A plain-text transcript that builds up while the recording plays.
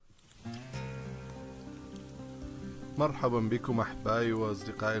مرحبا بكم أحبائي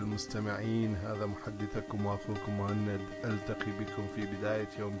وأصدقائي المستمعين. هذا محدثكم وأخوكم مهند، ألتقي بكم في بداية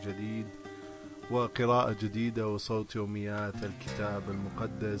يوم جديد وقراءة جديدة وصوت يوميات الكتاب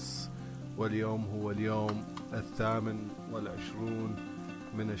المقدس. واليوم هو اليوم 28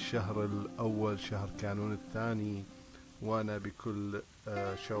 من الشهر الأول، شهر كانون الثاني، وأنا بكل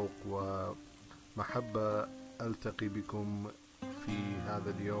شوق ومحبة ألتقي بكم في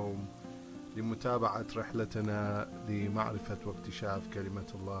هذا اليوم لمتابعة رحلتنا لمعرفة واكتشاف كلمة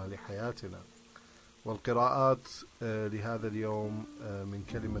الله لحياتنا. والقراءات لهذا اليوم من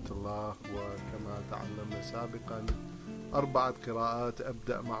كلمة الله، وكما تعلمنا سابقا 4 قراءات.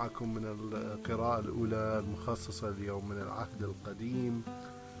 أبدأ معكم من القراءة الأولى المخصصة اليوم من العهد القديم،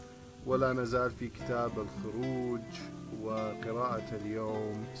 ولا نزال في كتاب الخروج. وقراءة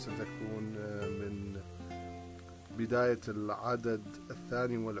اليوم ستكون من بداية العدد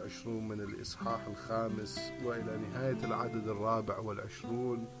 22 من الإصحاح 5 وإلى نهاية العدد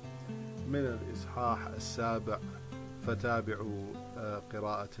 24 من الإصحاح 7. فتابعوا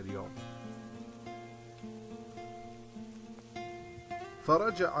قراءة اليوم.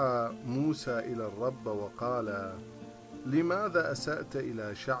 فرجع موسى إلى الرب وقال: لماذا أسأت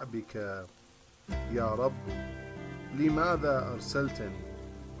إلى شعبك يا رب؟ لماذا أرسلتني؟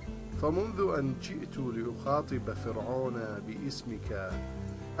 فمنذ أن جئت لأخاطب فرعون باسمك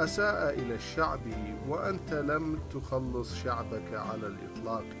أساء إلى الشعب، وأنت لم تخلص شعبك على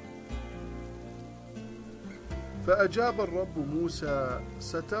الإطلاق. فأجاب الرب موسى: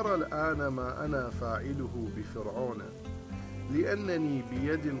 سترى الآن ما أنا فاعله بفرعون، لأنني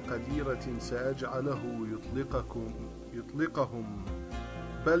بيد قديرة سأجعله يطلقهم،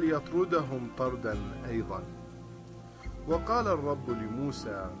 بل يطردهم طردا أيضا. وقال الرب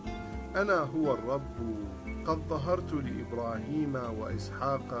لموسى: أنا هو الرب، قد ظهرت لإبراهيم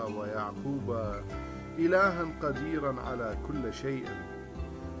وإسحاق ويعقوب إلها قديرا على كل شيء.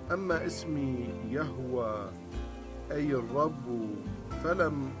 أما اسمي يهوه أي الرب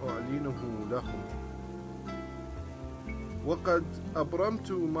فلم أعلنه لهم. وقد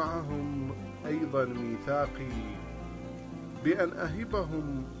أبرمت معهم أيضا ميثاقي بأن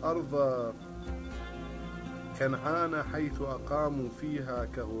أهبهم أرض كنعان حيث أقاموا فيها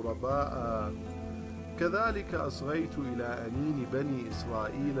كغرباء. كذلك أصغيت إلى أنين بني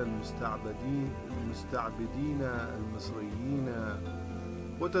إسرائيل المستعبدين المصريين،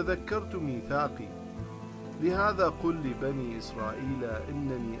 وتذكرت ميثاقي. لهذا قل لبني إسرائيل: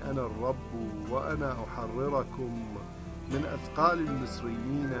 إنني أنا الرب، وأنا أحرركم من أثقال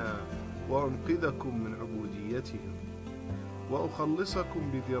المصريين وأنقذكم من عبوديتهم،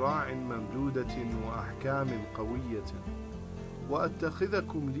 وأخلصكم بذراع ممدودة وأحكام قوية،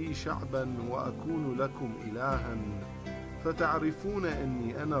 وأتخذكم لي شعبا وأكون لكم إلها، فتعرفون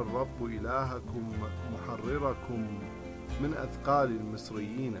أني أنا الرب إلهكم محرركم من أثقال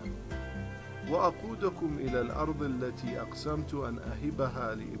المصريين، وأقودكم إلى الأرض التي أقسمت أن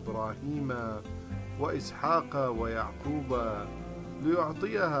أهبها لإبراهيم وإسحاق ويعقوب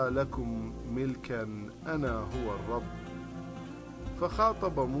ليعطيها لكم ملكا. أنا هو الرب.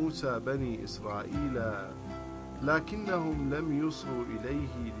 فخاطب موسى بني إسرائيل، لكنهم لم يصغوا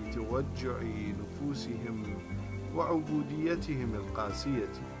إليه لتوجع نفوسهم وعبوديتهم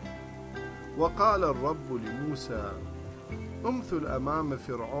القاسية. وقال الرب لموسى: امثل أمام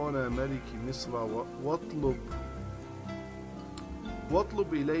فرعون ملك مصر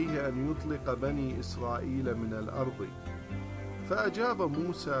واطلب إليه أن يطلق بني إسرائيل من الأرض. فأجاب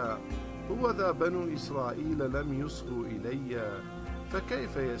موسى: هوذا بنو إسرائيل لم يصغوا إلي،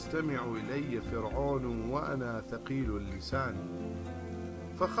 فكيف يستمع إلي فرعون وأنا ثقيل اللسان؟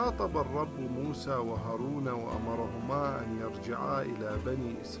 فخاطب الرب موسى وهارون وأمرهما أن يرجعا إلى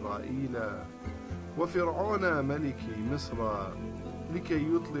بني إسرائيل وفرعون ملك مصر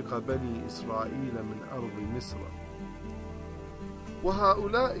لكي يطلق بني إسرائيل من أرض مصر.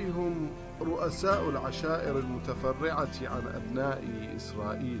 وهؤلاء هم رؤساء العشائر المتفرعة عن أبناء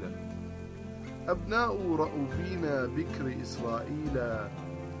إسرائيل: أبناء رؤوبين بكر إسرائيل،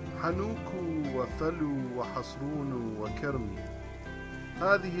 حنوك وفلو وحصرون وكرمي.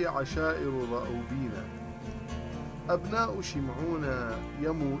 هذه عشائر رؤوبين. أبناء شمعون: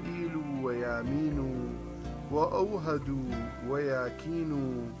 يموئيل ويامين وأوهد وياكين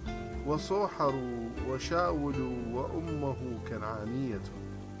وصوحر وشاول وأمه كنعانية.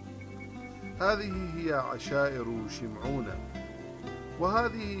 هذه هي عشائر شمعون.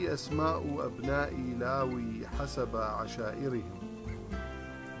 وهذه أسماء أبناء لاوي حسب عشائرهم: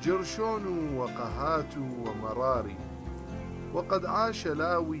 جرشون وقهات ومراري. وقد عاش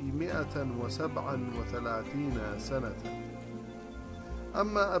لاوي 137 سنة.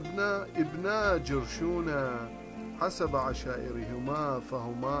 أما ابناء جرشون: حسب عشائرهما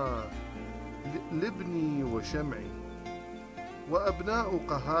فهما لبني وشمعي. وأبناء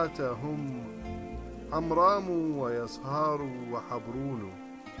قهات هم عمرام ويصهار وحبرون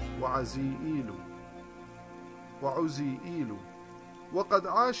وعزيئيل. وقد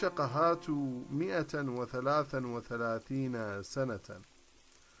عاش قهات 133 سنة.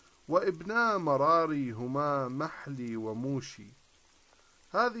 وابنا مراري هما محلي وموشي.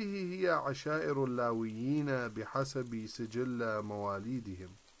 هذه هي عشائر اللاويين بحسب سجل مواليدهم.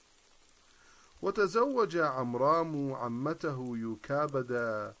 وتزوج عمرام عمته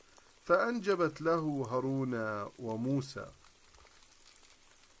يوكابد فأنجبت له هارون وموسى.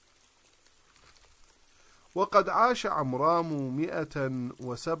 وقد عاش عمرام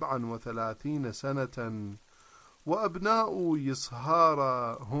 137 سنة. وأبناء يصهار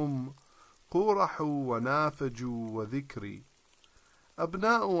هم قورح ونافج وذكري.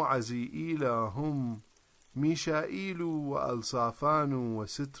 أبناء عزيئيل هم ميشائيل وألصافان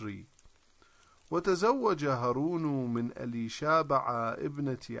وستري. وتزوج هارون من أليشابع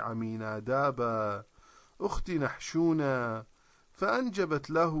ابنة عميناداب أخت نحشون فأنجبت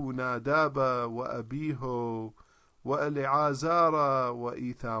له ناداب وأبيه وألعازار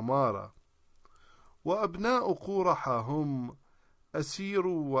وإيثامار. وأبناء قورح هم أسير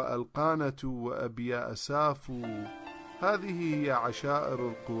وألقانة وأبيا أساف. هذه هي عشائر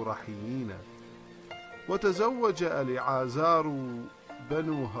القورحيين. وتزوج ألعازار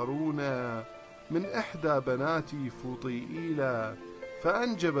بنو هارون من إحدى بنات فطيئيل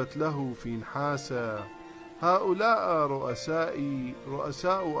فأنجبت له فينحاس. هؤلاء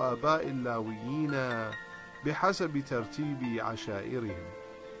رؤساء آباء اللاويين بحسب ترتيب عشائرهم.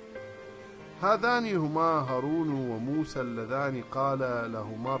 هذان هما هارون وموسى اللذان قال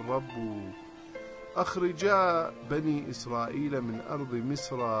لهما الرب أخرجا بني إسرائيل من أرض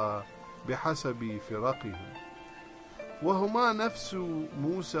مصر بحسب فرقهم. وهما نفس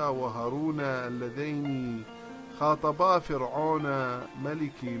موسى وهارون اللذين خاطبا فرعون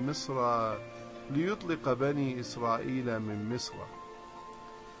ملك مصر ليطلق بني إسرائيل من مصر.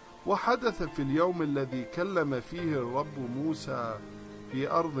 وحدث في اليوم الذي كلم فيه الرب موسى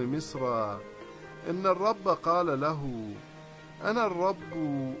في أرض مصر إن الرب قال له أنا الرب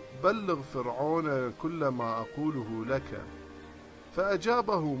بلغ فرعون كل ما أقوله لك.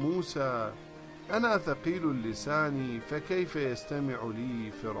 فأجابه موسى أنا ثقيل اللسان فكيف يستمع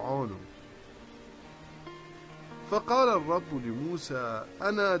لي فرعون. فقال الرب لموسى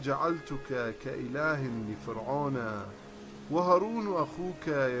أنا جعلتك كإله لفرعون وهارون أخوك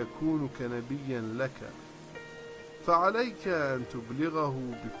يكون كنبيا لك. فعليك أن تبلغه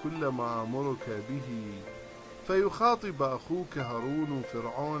بكل ما أمرك به فيخاطب أخوك هارون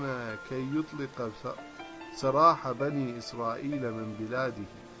فرعون كي يطلق سراح بني إسرائيل من بلاده.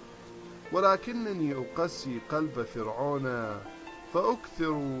 ولكنني أقسي قلب فرعون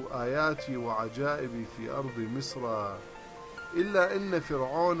فأكثر آياتي وعجائبي في أرض مصر إلا إن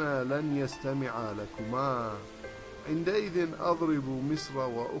فرعون لن يستمع لكما. عندئذ أضرب مصر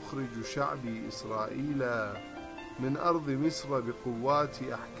وأخرج شعبي إسرائيل من أرض مصر بقوات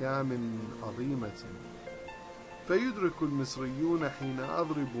أحكام عظيمة. فيدرك المصريون حين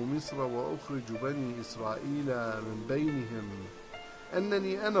أضرب مصر وأخرج بني إسرائيل من بينهم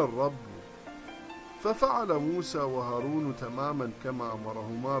أنني أنا الرب. ففعل موسى وهارون تماما كما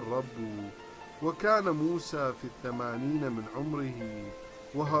أمرهما الرب. وكان موسى في 80 من عمره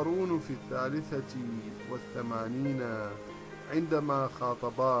وهارون في 83 عندما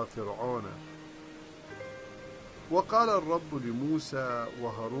خاطبا فرعون. وقال الرب لموسى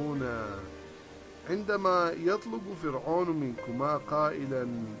وهارون عندما يطلب فرعون منكما قائلا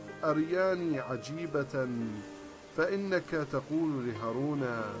أرياني عجيبة فإنك تقول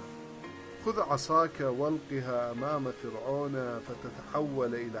لهارون خذ عصاك والقها أمام فرعون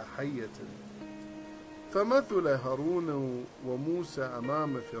فتتحول إلى حية. فمثل هارون وموسى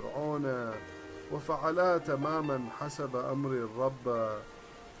أمام فرعون وفعلا تماما حسب أمر الرب.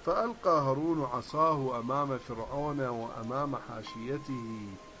 فألقى هارون عصاه أمام فرعون وأمام حاشيته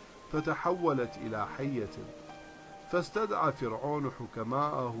فتحولت إلى حية. فاستدعى فرعون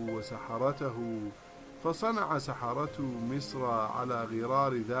حكماءه وسحرته فصنع سحرة مصر على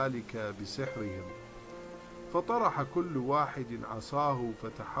غرار ذلك بسحرهم. فطرح كل واحد عصاه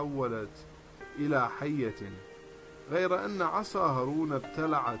فتحولت إلى حية غير أن عصا هارون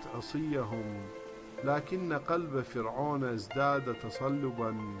ابتلعت عصيهم. لكن قلب فرعون ازداد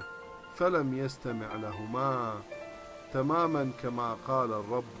تصلبا فلم يستمع لهما تماما كما قال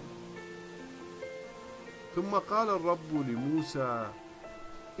الرب. ثم قال الرب لموسى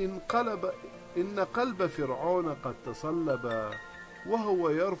إن قلب فرعون قد تصلب وهو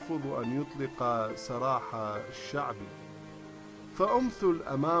يرفض أن يطلق سراح الشعب. فأمثل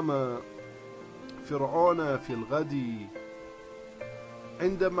أمام فرعون في الغد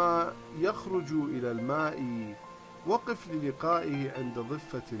عندما يخرج إلى الماء، وقف للقائه عند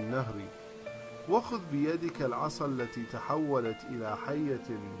ضفة النهر، وخذ بيدك العصا التي تحولت إلى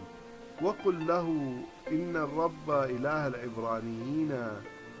حية، وقل له: إن الرب إله العبرانيين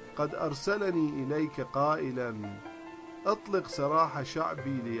قد أرسلني إليك قائلا: أطلق سراح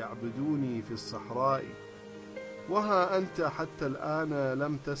شعبي ليعبدوني في الصحراء. وها أنت حتى الآن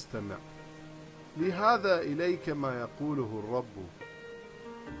لم تستمع، لهذا إليك ما يقوله الرب.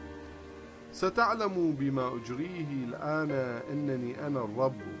 ستعلم بما أجريه الآن أنني أنا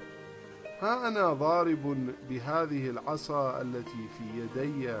الرب. ها أنا ضارب بهذه العصا التي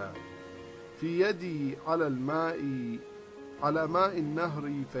في يدي على ماء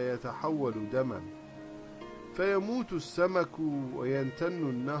النهر، فيتحول دما، فيموت السمك وينتن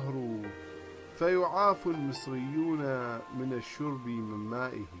النهر، فيعاف المصريون من الشرب من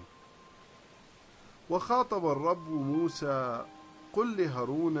مائه. وخاطب الرب موسى: قل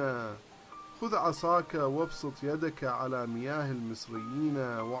لهارون: خذ عصاك وابسط يدك على مياه المصريين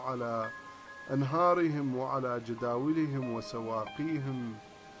وعلى أنهارهم وعلى جداولهم وسواقيهم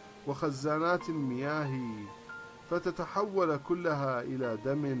وخزانات المياه، فتتحول كلها إلى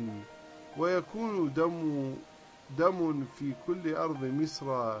دم، ويكون دم في كل أرض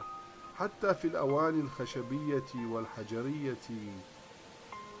مصر، حتى في الأواني الخشبية والحجرية.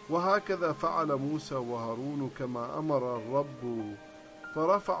 وهكذا فعل موسى وهارون كما أمر الرب.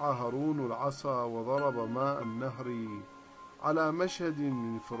 فرفع هارون العصا وضرب ماء النهر على مشهد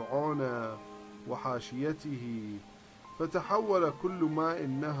من فرعون وحاشيته، فتحول كل ماء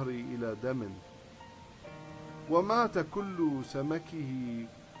النهر إلى دم، ومات كل سمكه،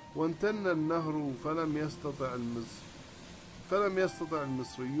 وانتن النهر، فلم يستطع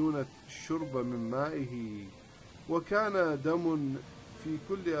المصريون الشرب من مائه، وكان دم في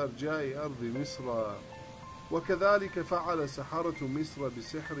كل أرجاء أرض مصر. وكذلك فعل سحرة مصر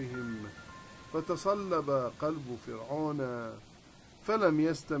بسحرهم، فتصلب قلب فرعون، فلم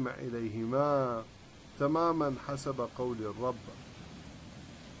يستمع إليهما تماما حسب قول الرب.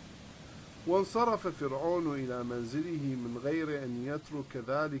 وانصرف فرعون إلى منزله من غير أن يترك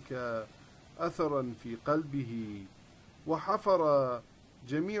ذلك أثرا في قلبه. وحفر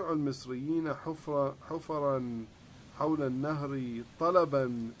جميع المصريين حفرا حول النهر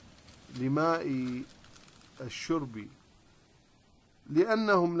طلبا لماء الشرب،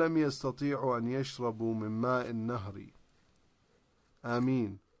 لأنهم لم يستطيعوا أن يشربوا من ماء النهر.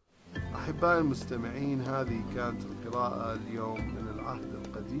 آمين. أحبائي المستمعين، هذه كانت القراءة اليوم من العهد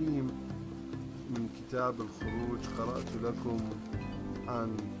القديم من كتاب الخروج. قرأت لكم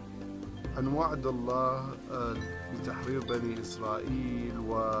عن وعد الله بتحرير بني إسرائيل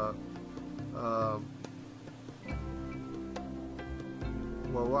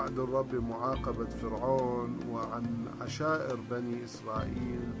ووعد الرب معاقبة فرعون، وعن عشائر بني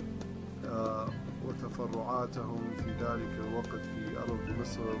إسرائيل وتفرعاتهم في ذلك الوقت في أرض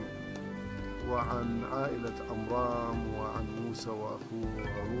مصر، وعن عائلة عمرام، وعن موسى وأخوه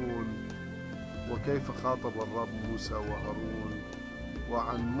هارون، وكيف خاطب الرب موسى وهارون،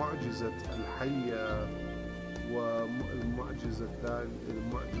 وعن معجزة الحية، والمعجزة الثانية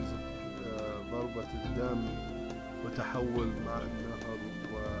معجزة ضربة الدم وتحول ماء النهر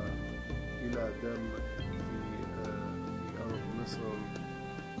إلى دم في أرض مصر،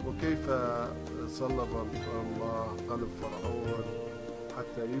 وكيف صلب الله قلب فرعون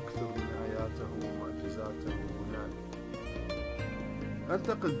حتى يكثر من آياته ومعجزاته هناك.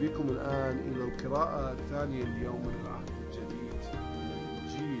 أنتقل بكم الآن إلى القراءة الثانية اليوم من العهد الجديد من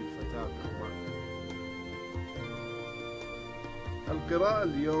الإنجيل، فتابعوا معي. القراءة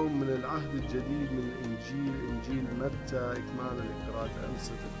اليوم من العهد الجديد من الإنجيل، إنجيل متى، إكمالا لقراءة أمس،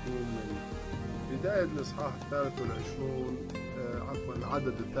 ستكون من بداية الإصحاح 23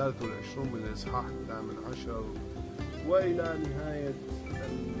 العدد 23 من الإصحاح 18 وإلى نهاية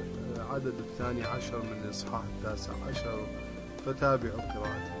العدد 12 من الإصحاح 19. فتابعوا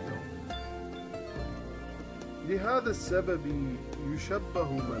قراءة اليوم. لهذا السبب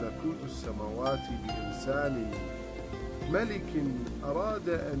يشبه ملكوت السماوات بإنسان ملك أراد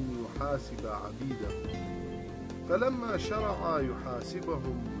أن يحاسب عبيده، فلما شرع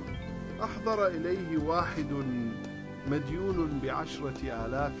يحاسبهم أحضر إليه واحد مديون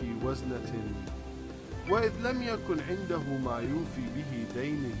ب10,000 وزنة، وإذ لم يكن عنده ما يوفي به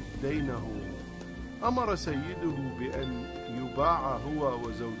دينه، أمر سيده بأن يباع هو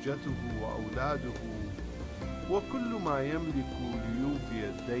وزوجته وأولاده وكل ما يملك ليوفي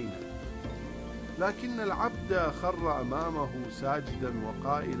الدين. لكن العبد خر أمامه ساجدا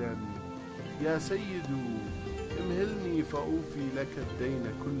وقائلا: يا سيد، امهلني فأوفي لك الدين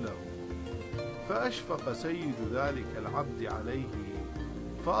كله. فأشفق سيد ذلك العبد عليه،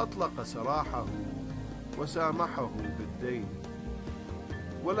 فأطلق سراحه وسامحه بالدين.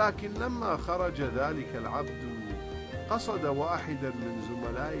 ولكن لما خرج ذلك العبد قصد واحدا من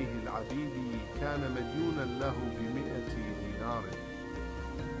زملائه العبيد كان مديونا له ب100 دينار،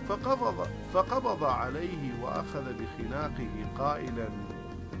 فقبض عليه وأخذ بخناقه قائلا: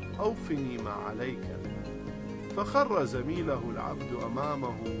 أوفني ما عليك. فخر زميله العبد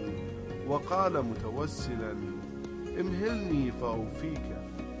أمامه وقال متوسلا: امهلني فأوفيك.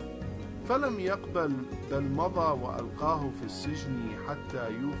 فلم يقبل، بل مضى وألقاه في السجن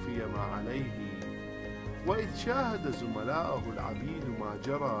حتى يوفي ما عليه. وإذ شاهد زملاءه العبيد ما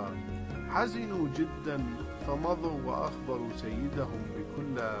جرى حزنوا جدا، فمضوا وأخبروا سيدهم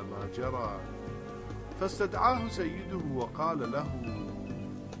بكل ما جرى. فاستدعاه سيده وقال له: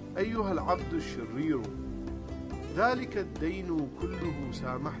 أيها العبد الشرير، ذلك الدين كله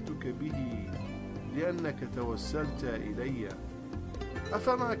سامحتك به لأنك توسلت إلي،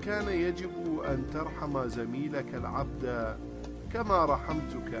 أفما كان يجب أن ترحم زميلك العبد كما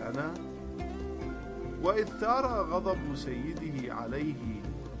رحمتك أنا؟ وإذ ثار غضب سيده عليه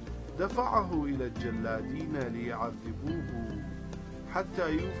دفعه إلى الجلادين ليعذبوه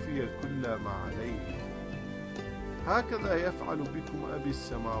حتى يوفي كل ما عليه. هكذا يفعل بكم أبي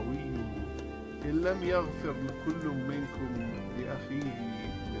السماوي إن لم يغفر لكل منكم لأخيه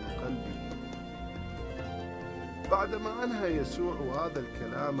من قلبه. بعدما أنهى يسوع هذا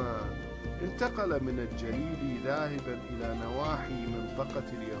الكلام انتقل من الجليل ذاهبا إلى نواحي منطقة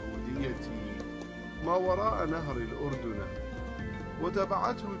اليهودية ما وراء نهر الأردن،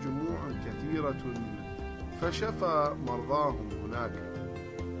 وتبعته جموع كثيرة فشفى مرضاهم هناك.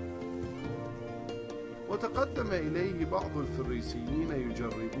 وتقدم إليه بعض الفريسيين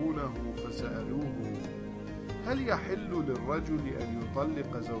يجربونه فسألوه: هل يحل للرجل أن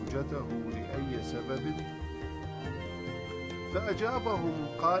يطلق زوجته لأي سبب؟ فأجابهم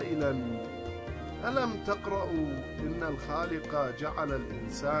قائلا: ألم تقرأوا إن الخالق جعل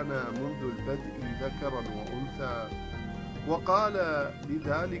الإنسان منذ البدء ذكرا وأنثى، وقال: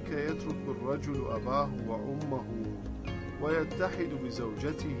 لذلك يترك الرجل أباه وأمه ويتحد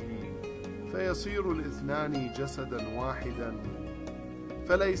بزوجته فيصير الاثنان جسدا واحدا،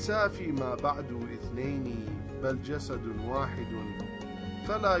 فليسا فيما بعد اثنين بل جسد واحد،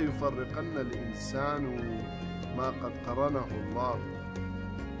 فلا يفرقن الإنسان ما قد قرنه الله.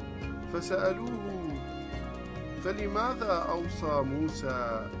 فسألوه: فلماذا أوصى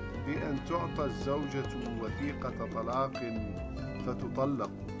موسى بأن تعطى الزوجة وثيقة طلاق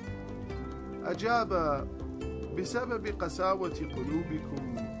فتطلق؟ أجاب: بسبب قساوة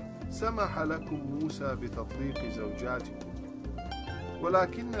قلوبكم سمح لكم موسى بتطليق زوجاتكم،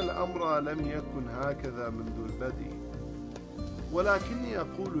 ولكن الأمر لم يكن هكذا منذ البدء. ولكني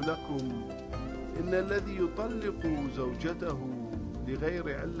أقول لكم إن الذي يطلق زوجته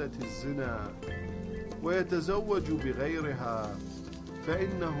لغير علة الزنا ويتزوج بغيرها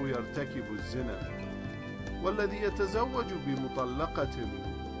فإنه يرتكب الزنا، والذي يتزوج بمطلقة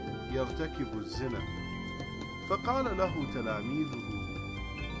يرتكب الزنا. فقال له تلاميذه: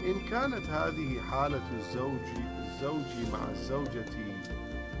 إن كانت هذه حالة الزوج مع الزوجة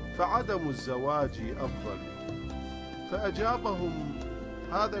فعدم الزواج أفضل. فأجابهم: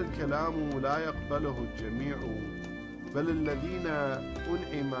 هذا الكلام لا يقبله الجميع، بل الذين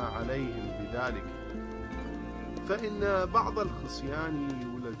أنعم عليهم بذلك. فإن بعض الخصيان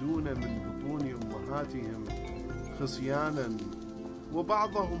يولدون من بطون أمهاتهم خصيانا،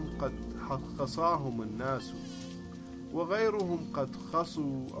 وبعضهم قد خصاهم الناس، وغيرهم قد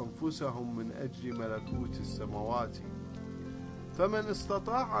خصوا أنفسهم من أجل ملكوت السماوات. فمن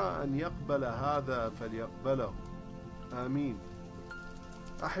استطاع أن يقبل هذا فليقبله. آمين.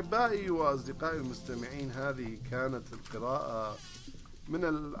 أحبائي وأصدقائي المستمعين، هذه كانت القراءة من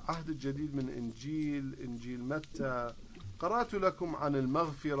العهد الجديد من إنجيل متى. قرأت لكم عن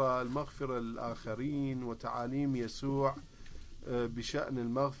المغفرة للآخرين وتعاليم يسوع بشأن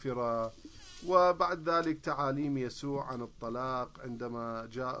المغفرة، وبعد ذلك تعاليم يسوع عن الطلاق عندما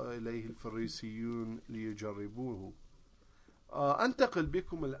جاء إليه الفريسيون ليجربوه. أنتقل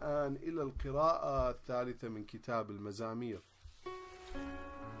بكم الآن إلى القراءة الثالثة من كتاب المزامير.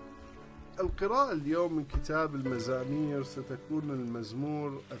 القراءة اليوم من كتاب المزامير ستكون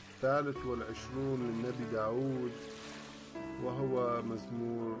المزمور 23 للنبي داود، وهو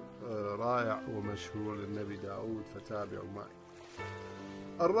مزمور رائع ومشهور للنبي داود، فتابعوا معي.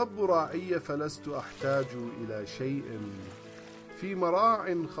 الرب راعي فلست أحتاج إلى شيء، في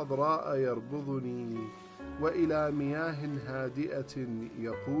مراع خضراء يربضني، وإلى مياه هادئة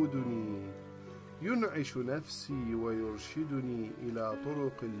يقودني، ينعش نفسي ويرشدني إلى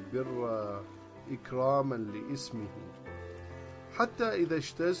طرق البر إكراما لاسمه. حتى إذا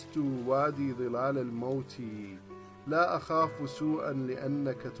اجتزت وادي ظلال الموت لا أخاف سوءا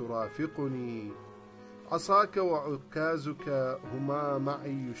لأنك ترافقني. عصاك وعكازك هما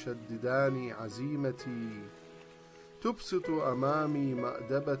معي يشددان عزيمتي. تبسط أمامي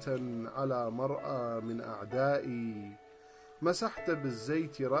مأدبة على مرأى من أعدائي. مسحت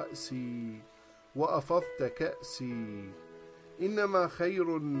بالزيت رأسي وأفضت كأسي. إنما خير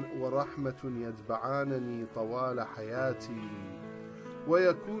ورحمة يتبعانني طوال حياتي،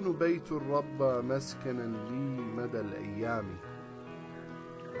 ويكون بيت الرب مسكنا لي مدى الأيام.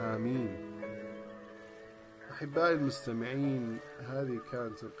 آمين. أحبائي المستمعين، هذه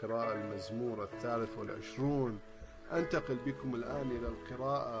كانت القراءة المزمور 23. أنتقل بكم الآن إلى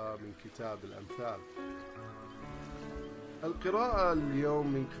القراءة من كتاب الأمثال. القراءة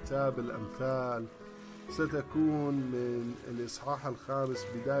اليوم من كتاب الأمثال ستكون من الإصحاح 5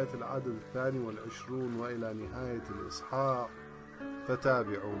 بداية العدد 22 وإلى نهاية الإصحاح،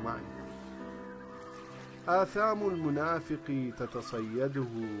 فتابعوا معي. آثام المنافق تتصيده،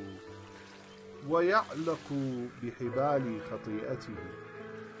 ويعلق بحبال خطيئته.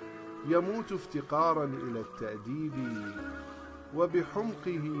 يموت افتقارا إلى التأديب،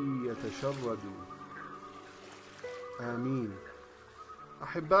 وبحمقه يتشرد. آمين.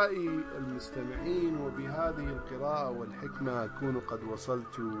 أحبائي المستمعين، وبهذه القراءة والحكمة أكون قد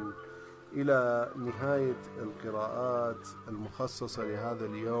وصلت إلى نهاية القراءات المخصصة لهذا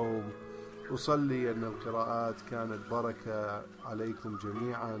اليوم. أصلي أن القراءات كانت بركة عليكم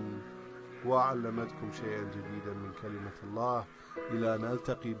جميعا، وعلمتكم شيئا جديدا من كلمة الله. إلى أن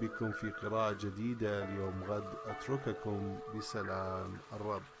ألتقي بكم في قراءة جديدة اليوم غد، أترككم بسلام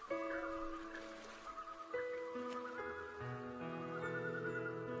الرب.